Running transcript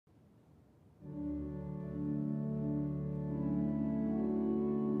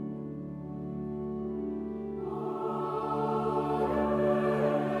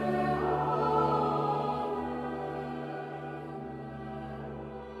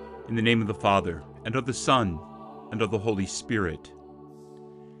In the name of the Father, and of the Son, and of the Holy Spirit.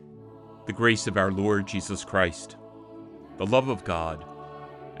 The grace of our Lord Jesus Christ, the love of God,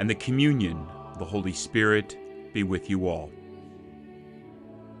 and the communion of the Holy Spirit be with you all.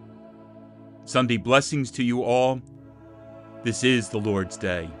 Sunday blessings to you all. This is the Lord's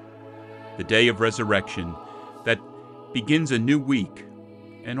Day, the day of resurrection that begins a new week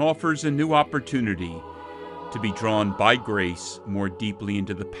and offers a new opportunity to be drawn by grace more deeply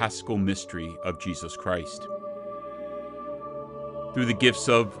into the paschal mystery of Jesus Christ. Through the gifts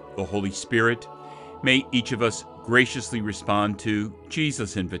of the Holy Spirit, may each of us graciously respond to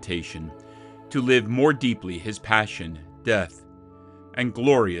Jesus' invitation to live more deeply his passion, death, and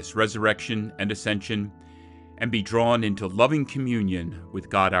glorious resurrection and ascension, and be drawn into loving communion with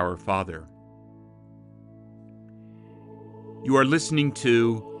God our Father. You are listening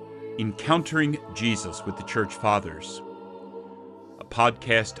to Encountering Jesus with the Church Fathers, a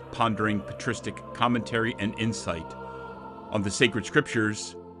podcast pondering patristic commentary and insight on the sacred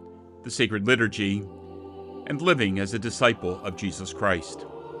scriptures, the sacred liturgy, and living as a disciple of Jesus Christ.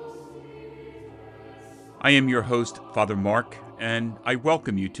 I am your host, Father Mark, and I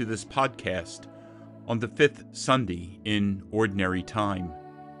welcome you to this podcast on the fifth Sunday in Ordinary Time.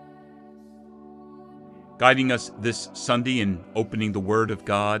 Guiding us this Sunday in opening the Word of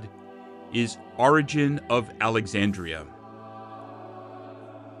God is Origen of Alexandria.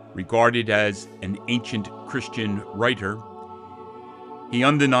 Regarded as an ancient Christian writer, he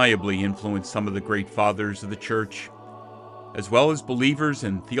undeniably influenced some of the great fathers of the Church, as well as believers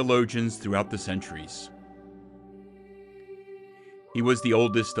and theologians throughout the centuries. He was the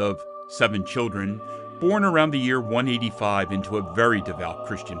oldest of 7 children, born around the year 185 into a very devout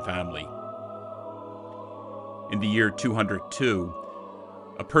Christian family. In the year 202,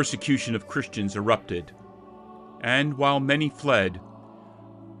 a persecution of Christians erupted, and while many fled,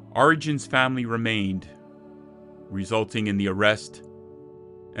 Origen's family remained, resulting in the arrest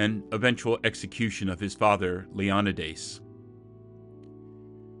and eventual execution of his father, Leonidas.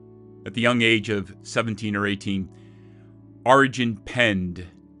 At the young age of 17 or 18, Origen penned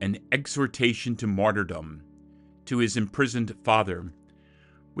an exhortation to martyrdom to his imprisoned father,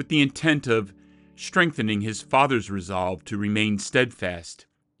 with the intent of strengthening his father's resolve to remain steadfast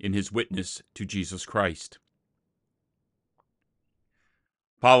in his witness to Jesus Christ.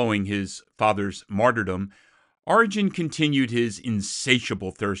 Following his father's martyrdom, Origen continued his insatiable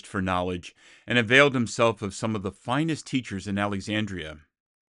thirst for knowledge and availed himself of some of the finest teachers in Alexandria.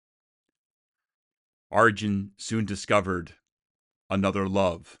 Origen soon discovered another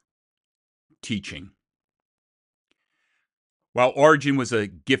love: teaching. While Origen was a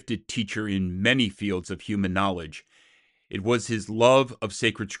gifted teacher in many fields of human knowledge, it was his love of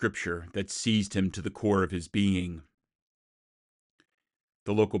sacred scripture that seized him to the core of his being.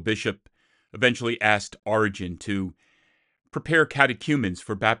 The local bishop eventually asked Origen to prepare catechumens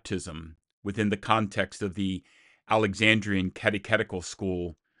for baptism within the context of the Alexandrian Catechetical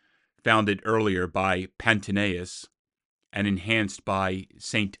School, founded earlier by Pantinaeus and enhanced by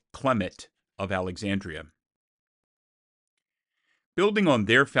Saint Clement of Alexandria. Building on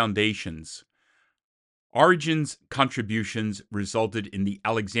their foundations, Origen's contributions resulted in the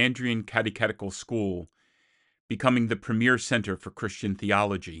Alexandrian Catechetical School becoming the premier center for Christian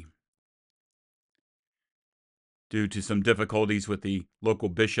theology. Due to some difficulties with the local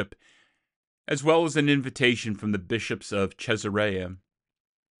bishop, as well as an invitation from the bishops of Caesarea,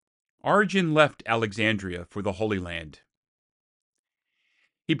 Origen left Alexandria for the Holy Land.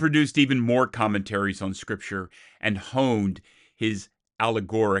 He produced even more commentaries on Scripture and honed his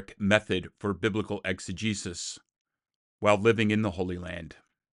allegoric method for biblical exegesis while living in the Holy Land.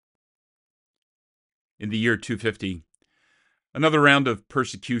 In the year 250, another round of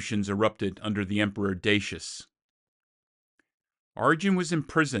persecutions erupted under the Emperor Decius. Origen was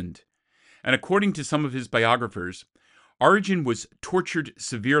imprisoned, and according to some of his biographers, Origen was tortured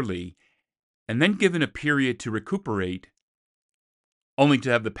severely and then given a period to recuperate, only to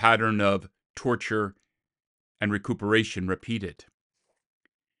have the pattern of torture and recuperation repeated.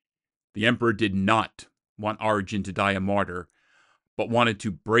 The emperor did not want Origen to die a martyr, but wanted to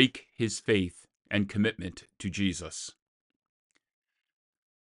break his faith and commitment to Jesus.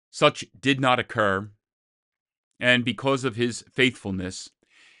 Such did not occur, and because of his faithfulness,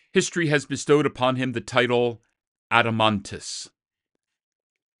 history has bestowed upon him the title Adamantus,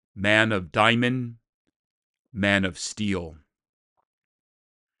 man of diamond, man of steel.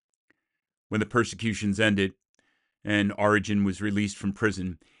 When the persecutions ended and Origen was released from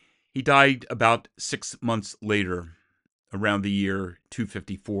prison, he died about 6 months later, around the year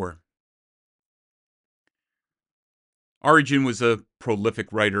 254. Origen was a prolific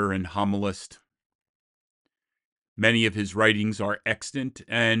writer and homilist. Many of his writings are extant,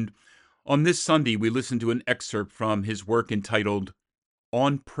 and on this Sunday we listen to an excerpt from his work entitled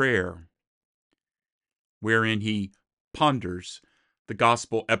On Prayer, wherein he ponders the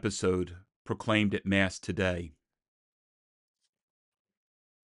gospel episode proclaimed at Mass today.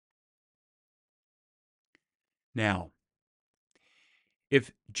 Now,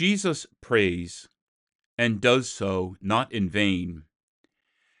 if Jesus prays and does so not in vain,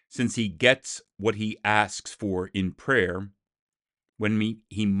 since he gets what he asks for in prayer, when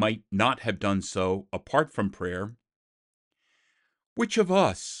he might not have done so apart from prayer, which of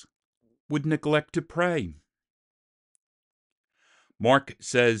us would neglect to pray? Mark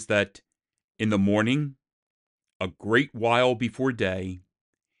says that in the morning, a great while before day,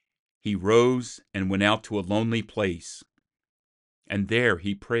 he rose and went out to a lonely place, and there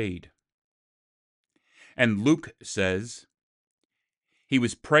he prayed. And Luke says he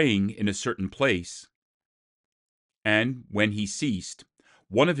was praying in a certain place, and when he ceased,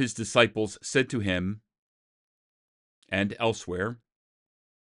 one of his disciples said to him, and elsewhere,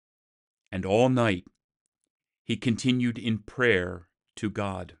 and all night he continued in prayer to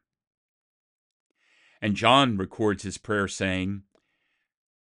God. And John records his prayer saying,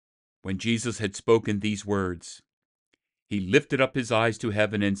 when Jesus had spoken these words, he lifted up his eyes to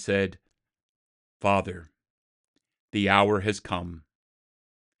heaven and said, Father, the hour has come.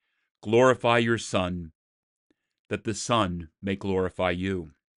 Glorify your Son, that the Son may glorify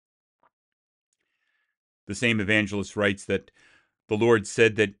you. The same evangelist writes that the Lord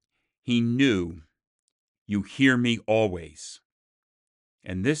said that he knew, you hear me always.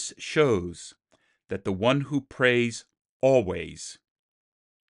 And this shows that the one who prays always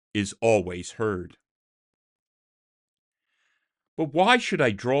is always heard. But why should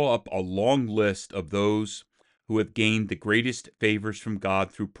I draw up a long list of those who have gained the greatest favors from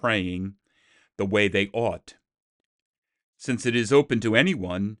God through praying the way they ought, since it is open to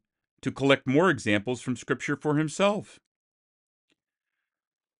anyone to collect more examples from Scripture for himself?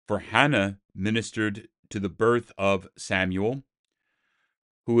 For Hannah ministered to the birth of Samuel,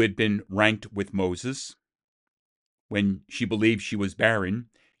 who had been ranked with Moses. When she believed she was barren,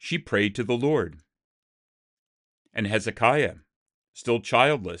 she prayed to the Lord. And Hezekiah, still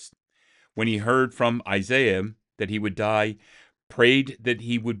childless, when he heard from Isaiah that he would die, prayed that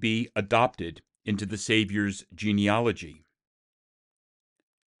he would be adopted into the Savior's genealogy.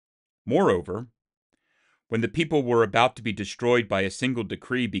 Moreover, when the people were about to be destroyed by a single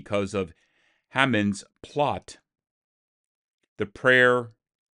decree because of Haman's plot, the prayer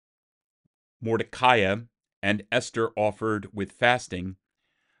Mordecai and Esther offered with fasting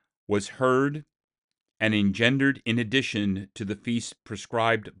was heard and engendered, in addition to the feast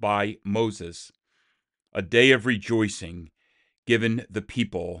prescribed by Moses, a day of rejoicing given the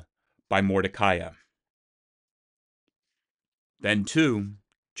people by Mordecai. Then, too,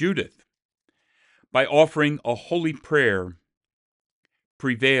 Judith, by offering a holy prayer,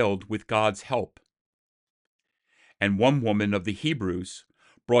 prevailed with God's help. And one woman of the Hebrews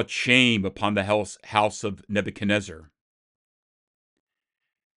brought shame upon the house of Nebuchadnezzar.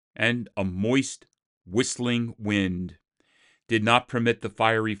 And a moist, whistling wind did not permit the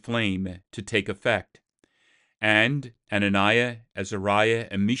fiery flame to take effect, and Ananiah, Azariah,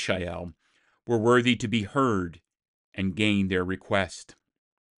 and Mishael were worthy to be heard and gain their request.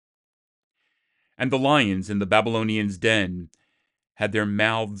 And the lions in the Babylonians' den had their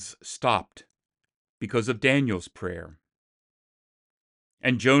mouths stopped because of Daniel's prayer.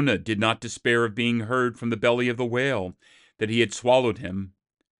 And Jonah did not despair of being heard from the belly of the whale that he had swallowed him,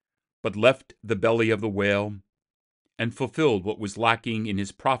 but left the belly of the whale and fulfilled what was lacking in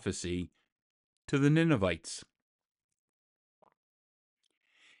his prophecy to the Ninevites.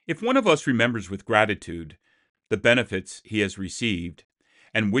 If one of us remembers with gratitude the benefits he has received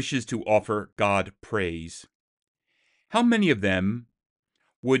and wishes to offer God praise, how many of them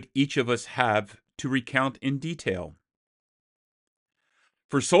would each of us have to recount in detail?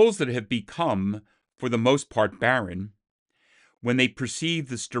 For souls that have become, for the most part, barren, when they perceive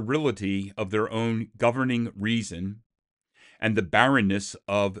the sterility of their own governing reason and the barrenness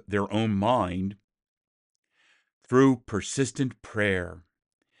of their own mind, through persistent prayer,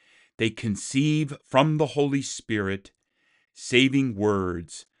 they conceive from the Holy Spirit saving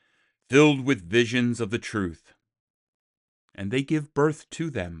words filled with visions of the truth, and they give birth to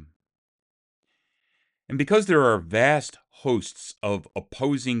them. And because there are vast hosts of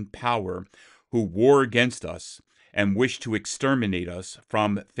opposing power who war against us and wish to exterminate us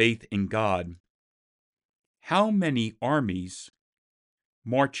from faith in God, how many armies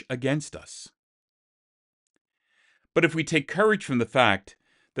march against us? But if we take courage from the fact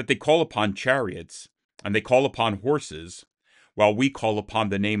that they call upon chariots and they call upon horses, while we call upon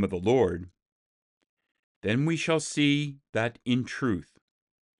the name of the Lord, then we shall see that in truth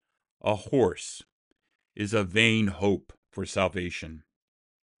a horse is a vain hope for salvation.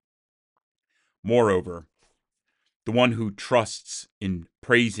 Moreover, the one who trusts in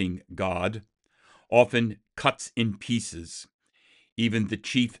praising God often cuts in pieces even the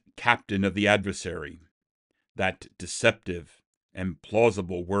chief captain of the adversary, that deceptive and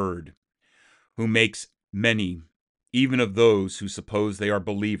plausible word, who makes many, even of those who suppose they are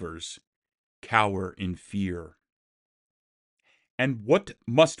believers, cower in fear. And what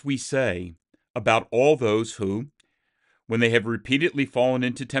must we say about all those who, when they have repeatedly fallen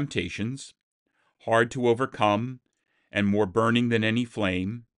into temptations, hard to overcome and more burning than any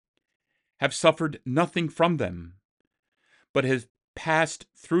flame, have suffered nothing from them, but have passed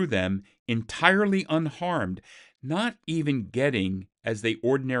through them entirely unharmed, not even getting, as they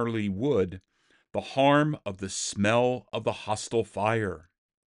ordinarily would, the harm of the smell of the hostile fire?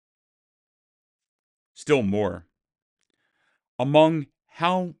 Still more, among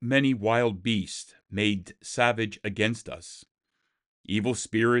how many wild beasts made savage against us, evil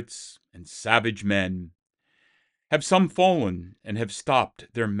spirits and savage men, have some fallen and have stopped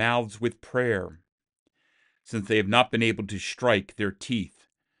their mouths with prayer, since they have not been able to strike their teeth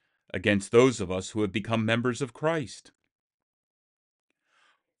against those of us who have become members of Christ.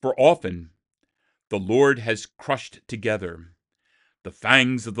 For often the Lord has crushed together the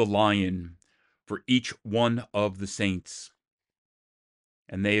fangs of the lion for each one of the saints,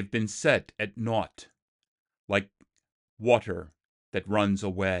 and they have been set at naught like water that runs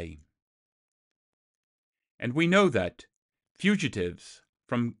away. And we know that fugitives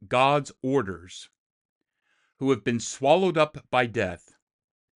from God's orders, who have been swallowed up by death,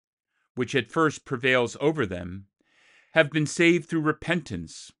 which at first prevails over them, have been saved through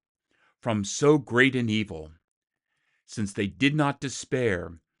repentance from so great an evil, since they did not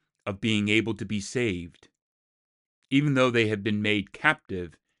despair of being able to be saved, even though they had been made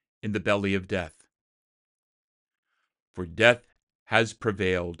captive in the belly of death. For death has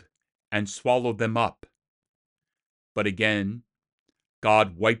prevailed and swallowed them up. But again,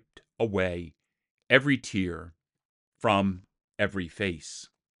 God wiped away every tear from every face.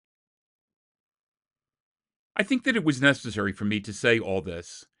 I think that it was necessary for me to say all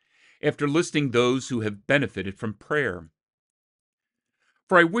this after listing those who have benefited from prayer.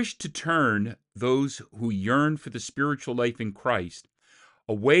 For I wish to turn those who yearn for the spiritual life in Christ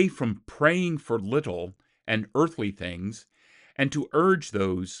away from praying for little and earthly things, and to urge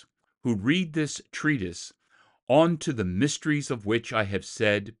those who read this treatise on to the mysteries of which I have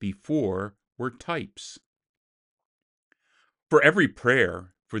said before were types. For every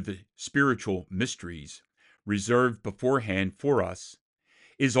prayer for the spiritual mysteries reserved beforehand for us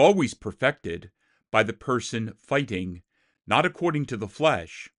is always perfected by the person fighting not according to the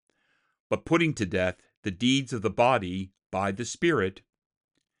flesh, but putting to death the deeds of the body by the Spirit,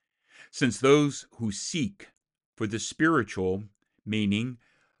 since those who seek for the spiritual meaning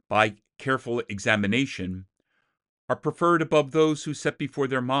by careful examination are preferred above those who set before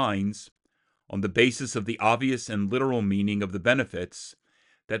their minds, on the basis of the obvious and literal meaning of the benefits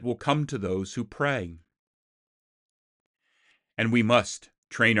that will come to those who pray. And we must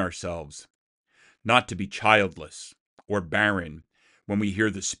train ourselves not to be childless or barren when we hear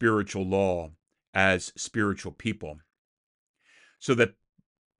the spiritual law as spiritual people, so that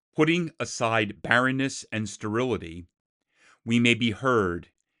putting aside barrenness and sterility, we may be heard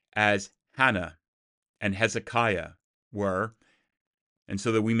as Hannah and Hezekiah were, and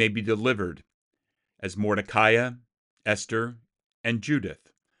so that we may be delivered as Mordecai, Esther, and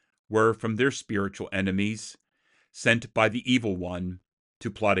Judith were from their spiritual enemies sent by the evil one to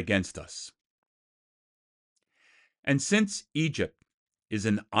plot against us. And since Egypt is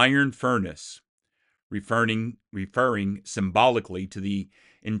an iron furnace, referring symbolically to the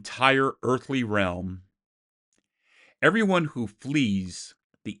entire earthly realm, everyone who flees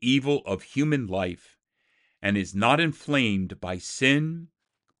the evil of human life and is not inflamed by sin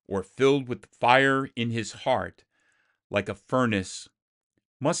or filled with fire in his heart like a furnace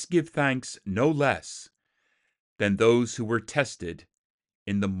must give thanks no less than those who were tested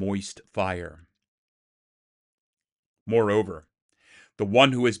in the moist fire. Moreover, the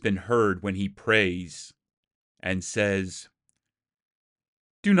one who has been heard when he prays and says,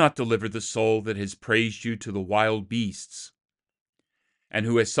 "Do not deliver the soul that has praised you to the wild beasts," and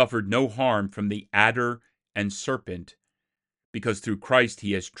who has suffered no harm from the adder and serpent, because through Christ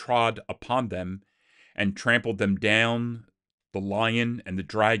he has trod upon them and trampled them down, the lion and the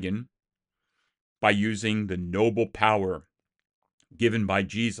dragon, by using the noble power given by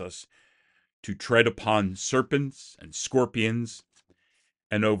Jesus to tread upon serpents and scorpions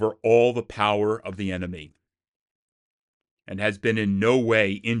and over all the power of the enemy, and has been in no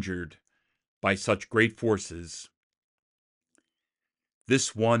way injured by such great forces,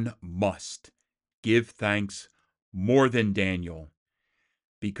 this one must give thanks more than Daniel,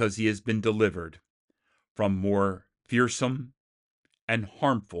 because he has been delivered from more fearsome and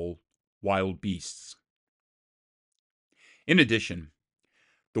harmful wild beasts. In addition,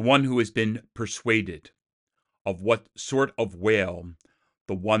 the one who has been persuaded of what sort of whale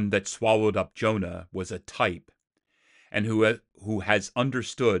the one that swallowed up Jonah was a type, and who has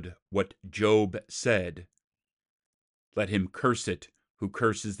understood what Job said, let him curse it who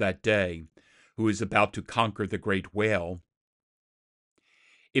curses that day, who is about to conquer the great whale.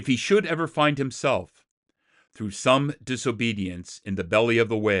 If he should ever find himself, through some disobedience, in the belly of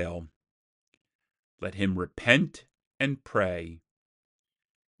the whale, let him repent and pray,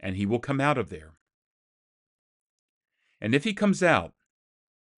 and he will come out of there. And if he comes out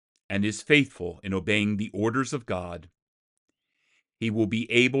and is faithful in obeying the orders of God, he will be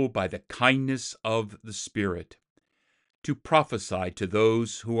able, by the kindness of the Spirit, to prophesy to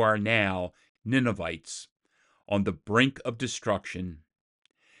those who are now Ninevites on the brink of destruction,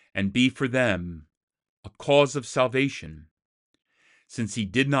 and be for them a cause of salvation, since he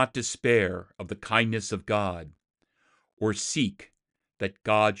did not despair of the kindness of God, or seek that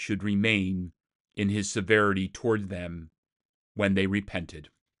God should remain in his severity toward them when they repented.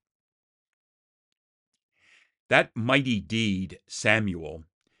 That mighty deed Samuel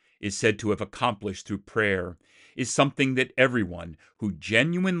is said to have accomplished through prayer is something that everyone who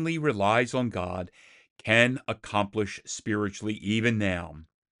genuinely relies on God can accomplish spiritually even now,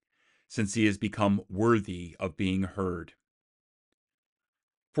 since he has become worthy of being heard.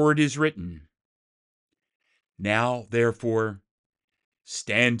 For it is written, "Now, therefore,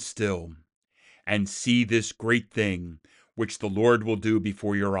 stand still, and see this great thing which the Lord will do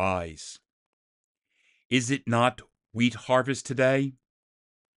before your eyes. Is it not wheat harvest today?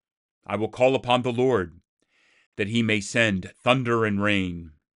 I will call upon the Lord, that he may send thunder and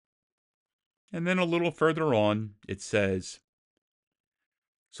rain." And then a little further on, it says,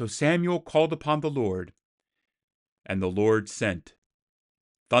 "So Samuel called upon the Lord, and the Lord sent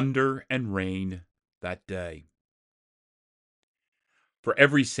thunder and rain that day." For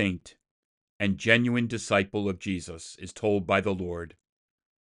every saint and genuine disciple of Jesus is told by the Lord,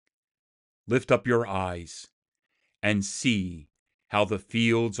 "Lift up your eyes and see how the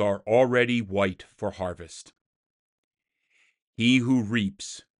fields are already white for harvest. He who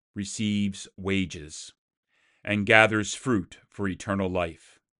reaps receives wages and gathers fruit for eternal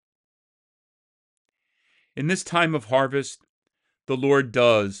life." In this time of harvest, the Lord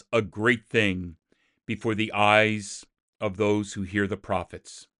does a great thing before the eyes of those who hear the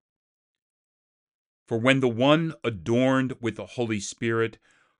prophets. For when the one adorned with the Holy Spirit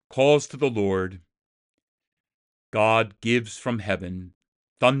calls to the Lord, God gives from heaven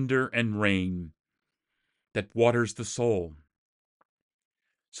thunder and rain that waters the soul,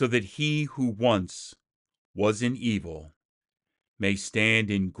 so that he who once was in evil may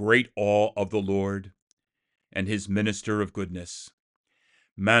stand in great awe of the Lord and his minister of goodness,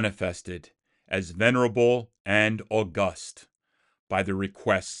 manifested as venerable and august by the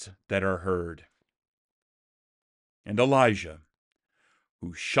requests that are heard. And Elijah,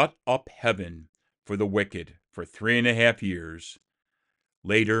 who shut up heaven for the wicked for 3.5 years,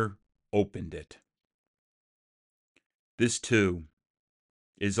 later opened it. This, too,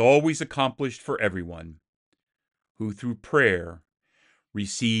 is always accomplished for everyone who through prayer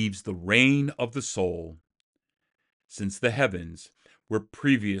receives the rain of the soul, since the heavens were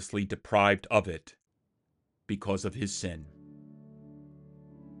previously deprived of it because of his sin.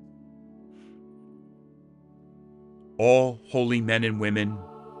 All holy men and women,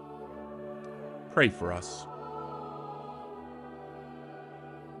 pray for us.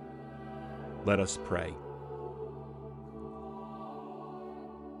 Let us pray.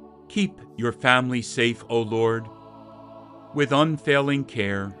 Keep your family safe, O Lord, with unfailing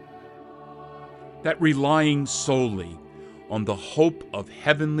care, that relying solely on the hope of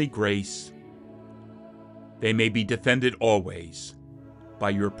heavenly grace, they may be defended always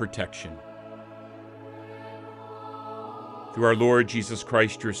by your protection. Through our Lord Jesus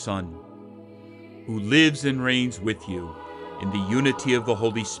Christ, your Son, who lives and reigns with you in the unity of the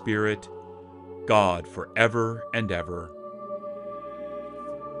Holy Spirit, God forever and ever.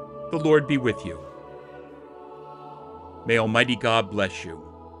 The Lord be with you. May Almighty God bless you,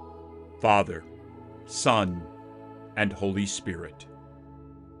 Father, Son, and Holy Spirit.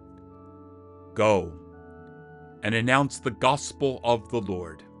 Go and announce the gospel of the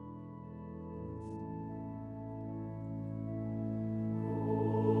Lord.